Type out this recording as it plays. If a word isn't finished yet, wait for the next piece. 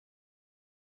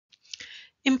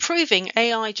Improving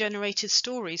AI-generated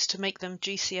stories to make them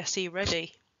GCSE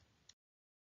ready.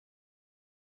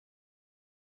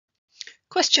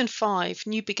 Question 5,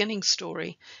 New Beginning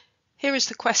Story. Here is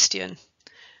the question.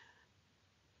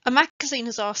 A magazine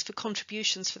has asked for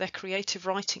contributions for their creative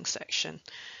writing section.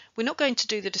 We're not going to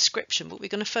do the description, but we're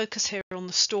going to focus here on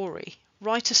the story.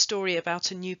 Write a story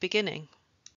about a new beginning.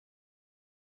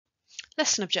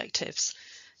 Lesson objectives.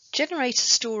 Generate a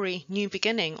story, new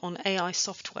beginning on AI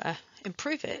software.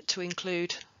 Improve it to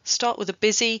include start with a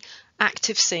busy,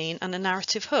 active scene and a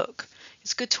narrative hook.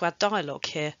 It's good to add dialogue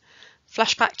here.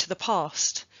 Flashback to the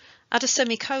past. Add a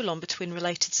semicolon between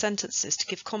related sentences to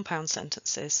give compound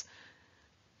sentences.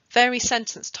 Vary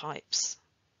sentence types.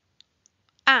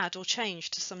 Add or change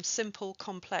to some simple,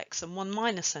 complex and one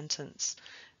minor sentence.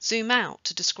 Zoom out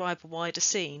to describe a wider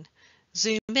scene.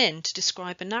 Zoom in to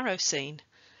describe a narrow scene.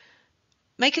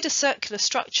 Make it a circular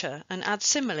structure and add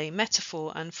simile,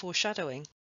 metaphor and foreshadowing.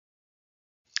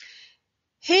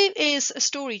 Here is a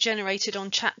story generated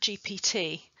on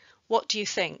ChatGPT. What do you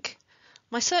think?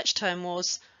 My search term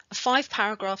was a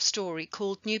 5-paragraph story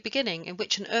called New Beginning in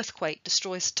which an earthquake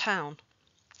destroys a town.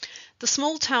 The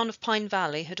small town of Pine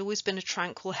Valley had always been a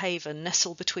tranquil haven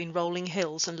nestled between rolling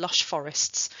hills and lush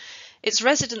forests. Its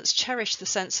residents cherished the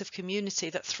sense of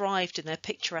community that thrived in their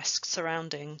picturesque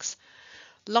surroundings.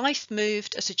 Life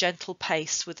moved at a gentle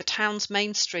pace, with the town's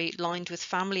main street lined with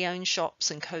family-owned shops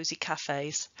and cosy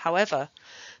cafes. However,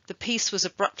 the peace was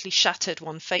abruptly shattered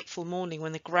one fateful morning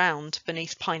when the ground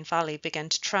beneath Pine Valley began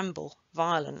to tremble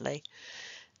violently.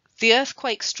 The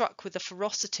earthquake struck with a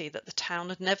ferocity that the town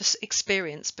had never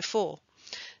experienced before.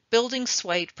 Buildings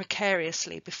swayed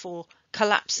precariously before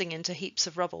collapsing into heaps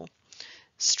of rubble.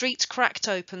 Streets cracked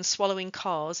open, swallowing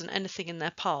cars and anything in their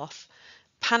path.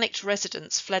 Panicked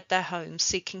residents fled their homes,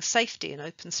 seeking safety in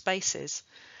open spaces.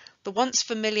 The once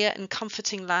familiar and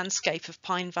comforting landscape of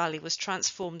Pine Valley was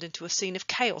transformed into a scene of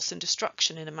chaos and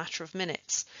destruction in a matter of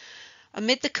minutes.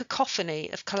 Amid the cacophony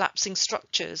of collapsing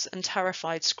structures and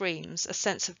terrified screams, a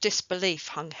sense of disbelief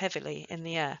hung heavily in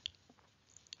the air.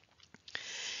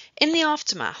 In the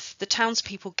aftermath, the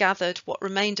townspeople gathered what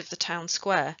remained of the town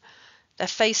square, their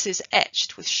faces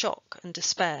etched with shock and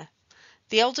despair.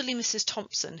 The elderly Mrs.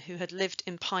 Thompson, who had lived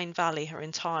in Pine Valley her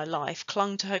entire life,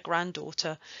 clung to her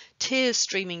granddaughter, tears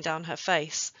streaming down her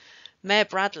face. Mayor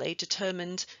Bradley,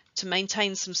 determined to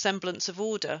maintain some semblance of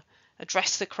order,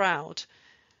 addressed the crowd.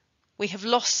 "We have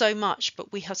lost so much,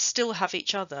 but we still have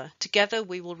each other. Together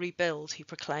we will rebuild," he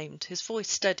proclaimed, his voice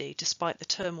steady despite the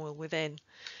turmoil within.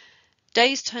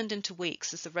 Days turned into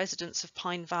weeks as the residents of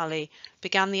Pine Valley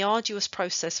began the arduous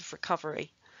process of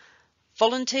recovery.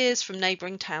 Volunteers from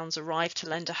neighbouring towns arrived to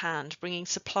lend a hand, bringing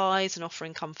supplies and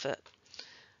offering comfort.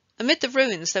 Amid the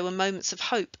ruins there were moments of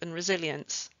hope and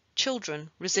resilience.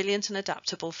 Children, resilient and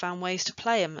adaptable, found ways to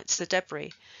play amidst the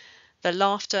debris, their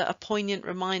laughter a poignant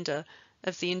reminder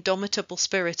of the indomitable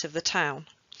spirit of the town.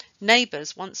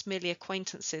 Neighbours, once merely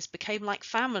acquaintances, became like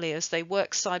family as they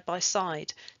worked side by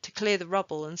side to clear the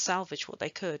rubble and salvage what they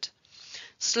could.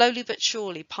 Slowly but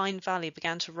surely, Pine Valley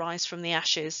began to rise from the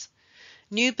ashes.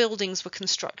 New buildings were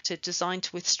constructed designed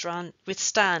to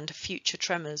withstand future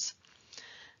tremors.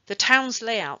 The town's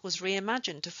layout was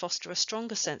reimagined to foster a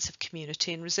stronger sense of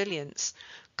community and resilience.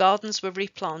 Gardens were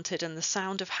replanted and the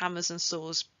sound of hammers and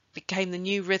saws became the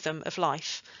new rhythm of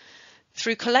life.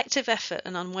 Through collective effort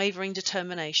and unwavering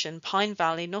determination, Pine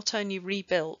Valley not only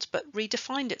rebuilt but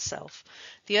redefined itself.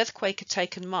 The earthquake had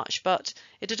taken much, but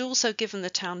it had also given the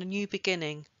town a new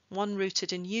beginning, one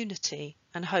rooted in unity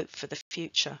and hope for the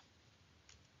future.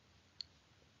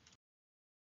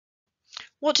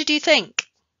 What did you think?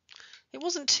 It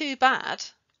wasn't too bad,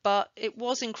 but it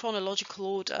was in chronological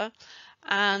order,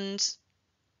 and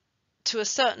to a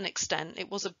certain extent it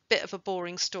was a bit of a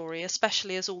boring story,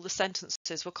 especially as all the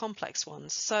sentences were complex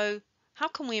ones. So how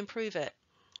can we improve it?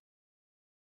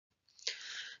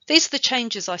 These are the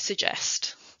changes I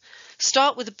suggest.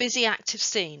 Start with a busy active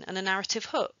scene and a narrative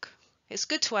hook. It's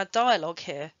good to add dialogue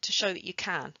here to show that you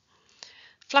can.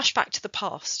 Flashback to the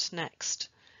past next.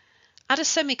 Add a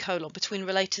semicolon between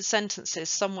related sentences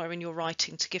somewhere in your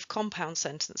writing to give compound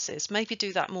sentences. Maybe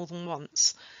do that more than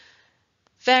once.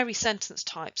 Vary sentence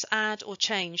types. Add or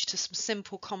change to some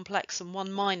simple, complex and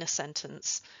one minor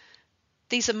sentence.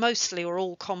 These are mostly or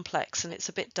all complex and it's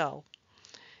a bit dull.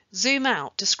 Zoom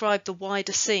out. Describe the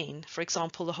wider scene, for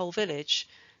example, the whole village.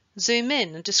 Zoom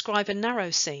in and describe a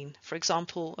narrow scene, for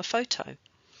example, a photo.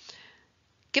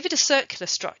 Give it a circular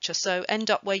structure, so end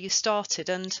up where you started,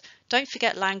 and don't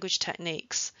forget language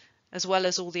techniques, as well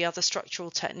as all the other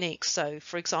structural techniques. So,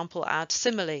 for example, add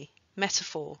simile,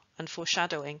 metaphor, and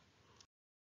foreshadowing.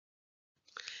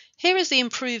 Here is the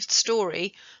improved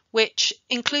story, which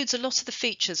includes a lot of the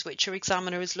features which your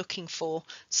examiner is looking for,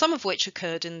 some of which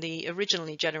occurred in the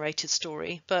originally generated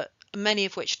story, but many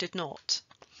of which did not.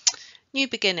 New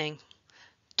beginning.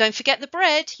 "Don't forget the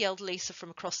bread," yelled Lisa from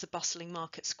across the bustling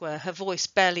market square, her voice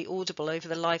barely audible over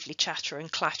the lively chatter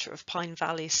and clatter of Pine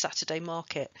Valley's Saturday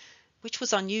market, which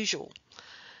was unusual.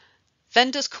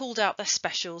 Vendors called out their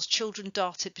specials, children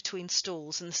darted between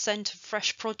stalls, and the scent of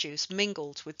fresh produce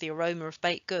mingled with the aroma of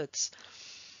baked goods.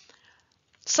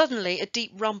 Suddenly a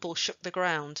deep rumble shook the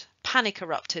ground. Panic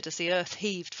erupted as the earth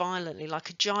heaved violently like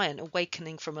a giant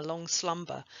awakening from a long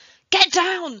slumber. "Get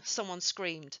down!" someone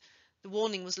screamed. The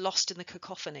warning was lost in the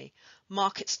cacophony.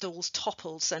 Market stalls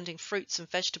toppled, sending fruits and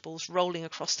vegetables rolling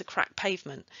across the cracked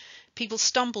pavement. People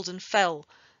stumbled and fell,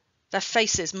 their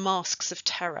faces masks of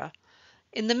terror.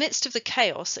 In the midst of the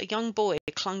chaos, a young boy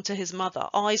clung to his mother,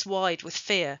 eyes wide with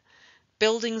fear.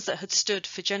 Buildings that had stood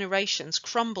for generations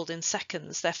crumbled in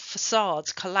seconds, their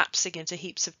facades collapsing into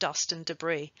heaps of dust and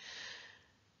debris.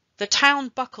 The town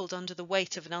buckled under the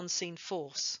weight of an unseen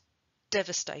force.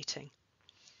 Devastating.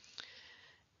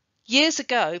 Years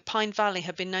ago, Pine Valley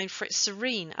had been known for its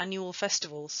serene annual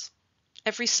festivals.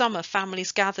 Every summer,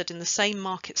 families gathered in the same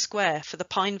market square for the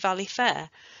Pine Valley Fair.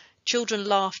 Children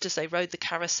laughed as they rode the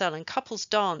carousel, and couples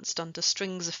danced under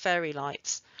strings of fairy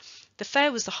lights. The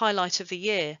fair was the highlight of the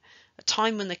year, a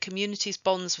time when the community's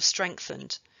bonds were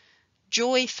strengthened.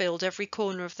 Joy filled every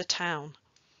corner of the town.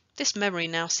 This memory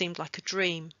now seemed like a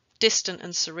dream, distant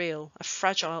and surreal, a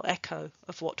fragile echo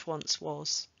of what once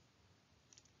was.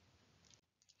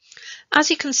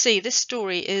 As you can see, this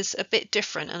story is a bit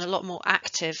different and a lot more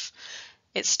active.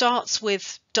 It starts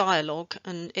with dialogue,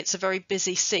 and it's a very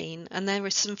busy scene, and there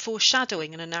is some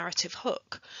foreshadowing and a narrative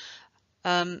hook.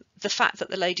 The fact that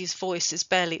the lady's voice is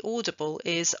barely audible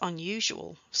is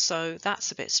unusual, so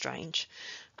that's a bit strange.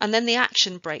 And then the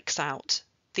action breaks out,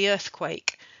 the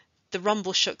earthquake, the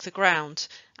rumble shook the ground,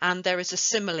 and there is a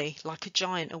simile like a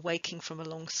giant awaking from a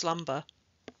long slumber.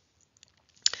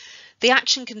 The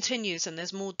action continues and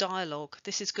there's more dialogue.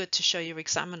 This is good to show your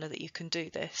examiner that you can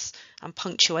do this and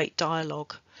punctuate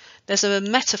dialogue. There's a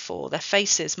metaphor, their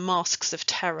faces, masks of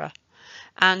terror,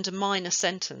 and a minor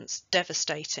sentence,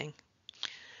 devastating.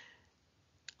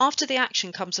 After the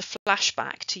action comes a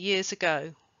flashback to years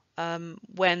ago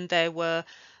when there were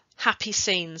happy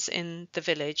scenes in the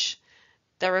village.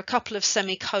 There are a couple of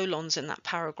semicolons in that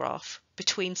paragraph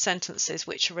between sentences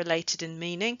which are related in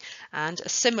meaning, and a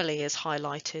simile is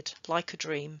highlighted, like a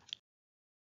dream.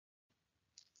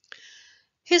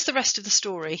 Here's the rest of the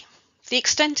story. The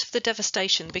extent of the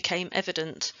devastation became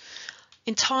evident.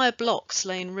 Entire blocks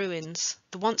lay in ruins.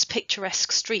 The once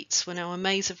picturesque streets were now a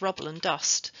maze of rubble and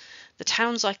dust. The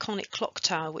town's iconic clock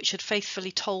tower, which had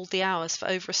faithfully tolled the hours for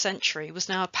over a century, was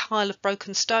now a pile of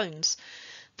broken stones.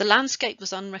 The landscape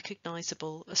was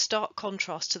unrecognisable, a stark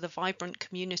contrast to the vibrant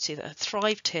community that had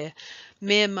thrived here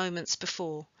mere moments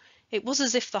before. It was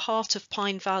as if the heart of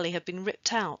Pine Valley had been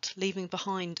ripped out, leaving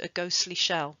behind a ghostly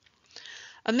shell.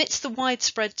 Amidst the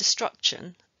widespread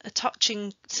destruction, a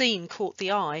touching scene caught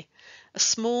the eye. A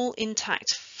small,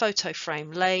 intact photo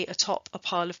frame lay atop a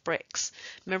pile of bricks,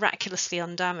 miraculously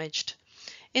undamaged.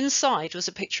 Inside was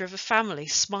a picture of a family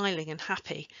smiling and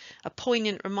happy, a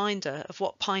poignant reminder of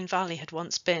what Pine Valley had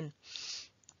once been.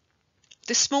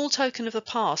 This small token of the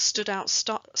past stood out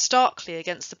starkly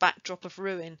against the backdrop of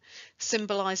ruin,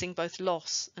 symbolising both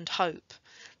loss and hope.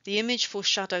 The image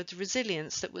foreshadowed the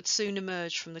resilience that would soon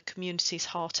emerge from the community's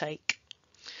heartache.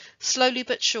 Slowly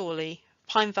but surely,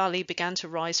 Pine Valley began to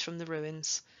rise from the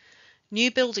ruins.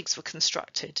 New buildings were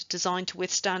constructed, designed to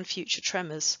withstand future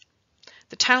tremors.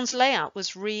 The town's layout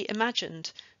was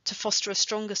reimagined to foster a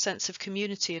stronger sense of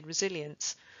community and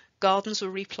resilience. Gardens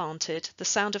were replanted, the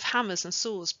sound of hammers and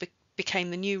saws became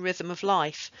the new rhythm of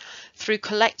life. Through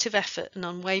collective effort and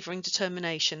unwavering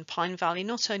determination, Pine Valley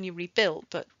not only rebuilt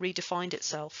but redefined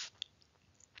itself.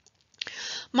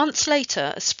 Months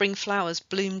later, as spring flowers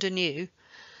bloomed anew,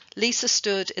 Lisa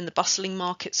stood in the bustling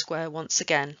market square once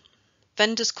again.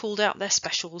 Vendors called out their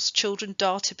specials, children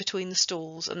darted between the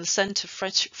stalls, and the scent of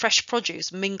fresh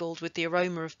produce mingled with the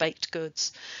aroma of baked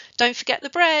goods. "Don't forget the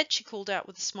bread," she called out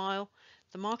with a smile.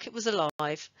 The market was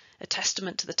alive, a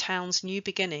testament to the town's new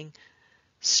beginning,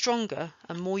 stronger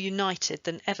and more united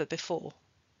than ever before.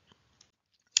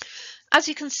 As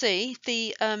you can see,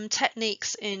 the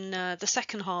techniques in the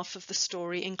second half of the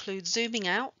story include zooming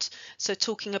out, so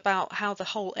talking about how the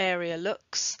whole area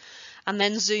looks, and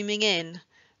then zooming in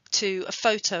to a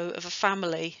photo of a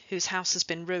family whose house has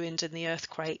been ruined in the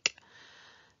earthquake.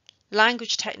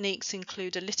 Language techniques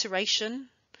include alliteration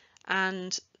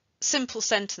and simple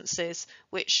sentences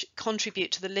which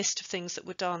contribute to the list of things that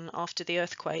were done after the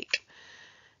earthquake.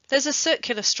 There's a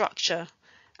circular structure,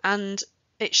 and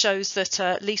it shows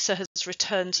that Lisa has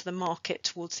returned to the market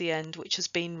towards the end, which has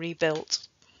been rebuilt.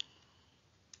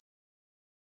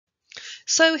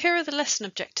 So here are the lesson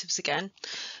objectives again.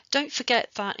 Don't forget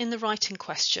that in the writing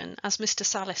question, as Mr.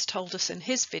 Salis told us in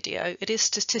his video, it is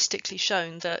statistically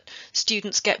shown that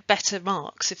students get better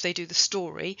marks if they do the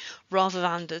story rather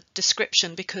than the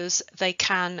description, because they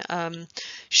can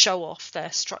show off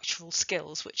their structural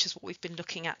skills, which is what we've been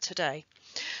looking at today.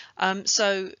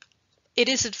 So it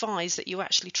is advised that you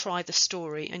actually try the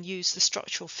story and use the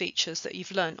structural features that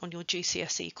you've learnt on your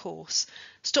GCSE course.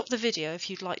 Stop the video if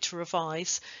you'd like to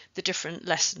revise the different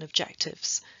lesson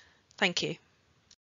objectives. Thank you.